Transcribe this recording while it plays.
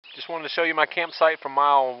Just wanted to show you my campsite from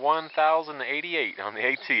mile 1088 on the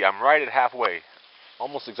AT. I'm right at halfway,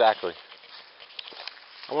 almost exactly.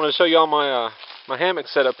 I wanted to show you all my my hammock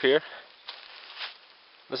setup here.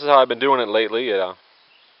 This is how I've been doing it lately. I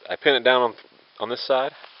pin it down on this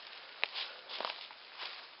side.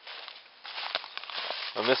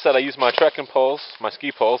 On this side I use my trekking poles, my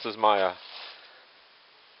ski poles as my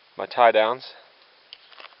my tie downs.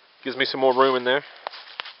 Gives me some more room in there.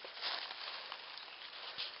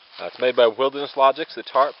 It's made by Wilderness Logics, the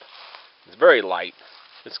tarp. It's very light.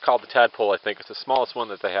 It's called the tadpole, I think. It's the smallest one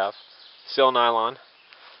that they have. Still nylon.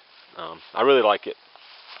 I really like it.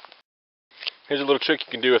 Here's a little trick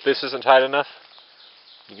you can do if this isn't tight enough.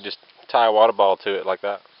 You can just tie a water bottle to it like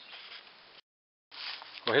that.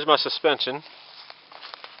 Well, here's my suspension.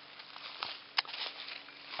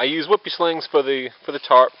 I use whoopee slings for the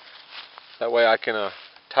tarp. That way I can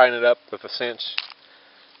tighten it up with a cinch.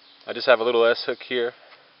 I just have a little S hook here.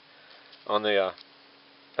 On the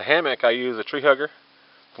hammock, I use a tree hugger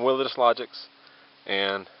from Wilderness Logics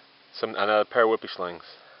and another pair of whoopee slings.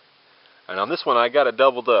 And on this one, I got it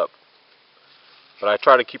doubled up, but I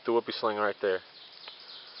try to keep the whoopee sling right there.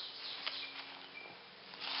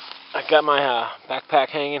 I got my backpack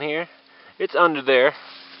hanging here. It's under there.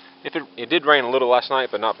 It did rain a little last night,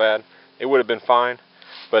 but not bad. It would have been fine.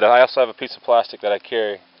 But I also have a piece of plastic that I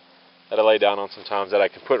carry, that I lay down on sometimes, that I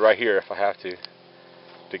can put right here if I have to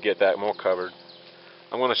get that more covered.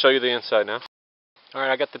 I'm going to show you the inside now. Alright,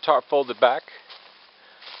 I got the tarp folded back.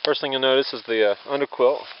 First thing you'll notice is the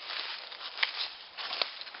underquilt.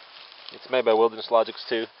 It's made by Wilderness Logics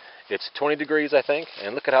too. It's 20 degrees, I think,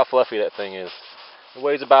 and look at how fluffy that thing is. It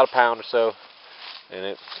weighs about a pound or so, and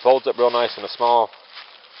it folds up real nice in a small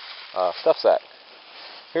stuff sack.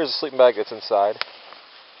 Here's a sleeping bag that's inside.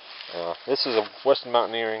 This is a Western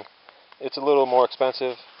Mountaineering. It's a little more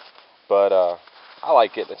expensive, but I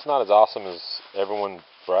like it. It's not as awesome as everyone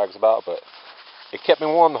brags about, but it kept me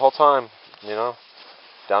warm the whole time, you know,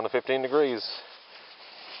 down to 15 degrees.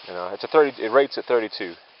 You know, it rates at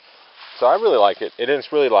 32. So I really like it.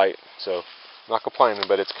 It's really light, so I'm not complaining,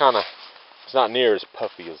 but it's not near as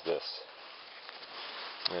puffy as this.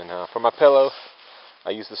 And for my pillow,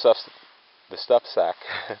 I use the stuff sack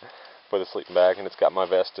for the sleeping bag, and it's got my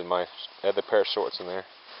vest and my other pair of shorts in there.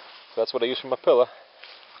 So that's what I use for my pillow.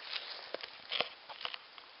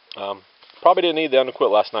 Probably didn't need the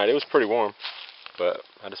underquilt last night. It was pretty warm, but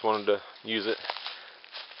I just wanted to use it.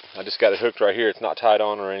 I just got it hooked right here. It's not tied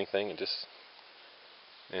on or anything. Here's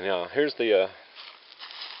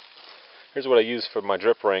what I use for my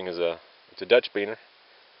drip ring. It's a Dutch beaner.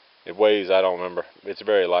 It weighs, I don't remember. It's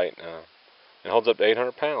very light. It holds up to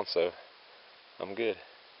 800 pounds, so I'm good.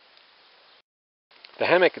 The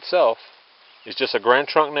hammock itself is just a Grand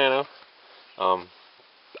Trunk Nano.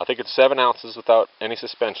 I think it's 7 ounces without any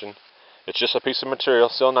suspension. It's just a piece of material,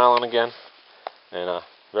 still nylon again, and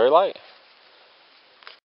very light.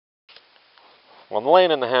 Well, I'm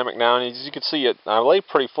laying in the hammock now, and as you can see, I lay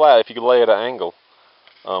pretty flat if you could lay at an angle.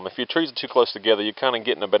 If your trees are too close together, you're kind of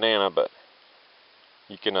getting a banana, but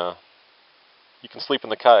you can sleep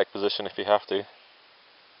in the kayak position if you have to.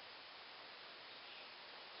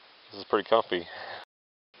 This is pretty comfy.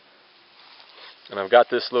 And I've got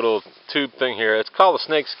this little tube thing here. It's called a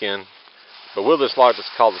snake skin, but Wilderness Logics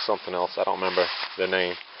calls it something else. I don't remember the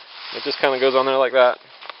name. It just kind of goes on there like that.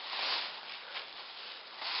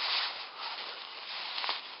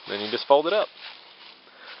 Then you just fold it up.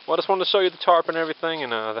 Well, I just wanted to show you the tarp and everything,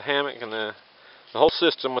 and the hammock, and the whole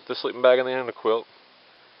system with the sleeping bag and the underquilt.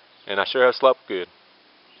 And I sure have slept good.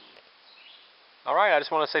 Alright, I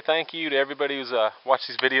just want to say thank you to everybody who's watched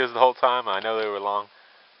these videos the whole time. I know they were long.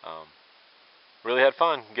 Really had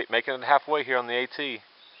fun making it halfway here on the AT. It's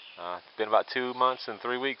been about 2 months and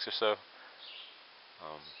 3 weeks or so.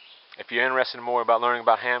 If you're interested in more about learning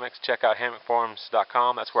about hammocks, check out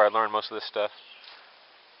hammockforums.com. That's where I learned most of this stuff.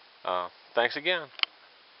 Thanks again.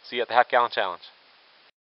 See you at the Half Gallon Challenge.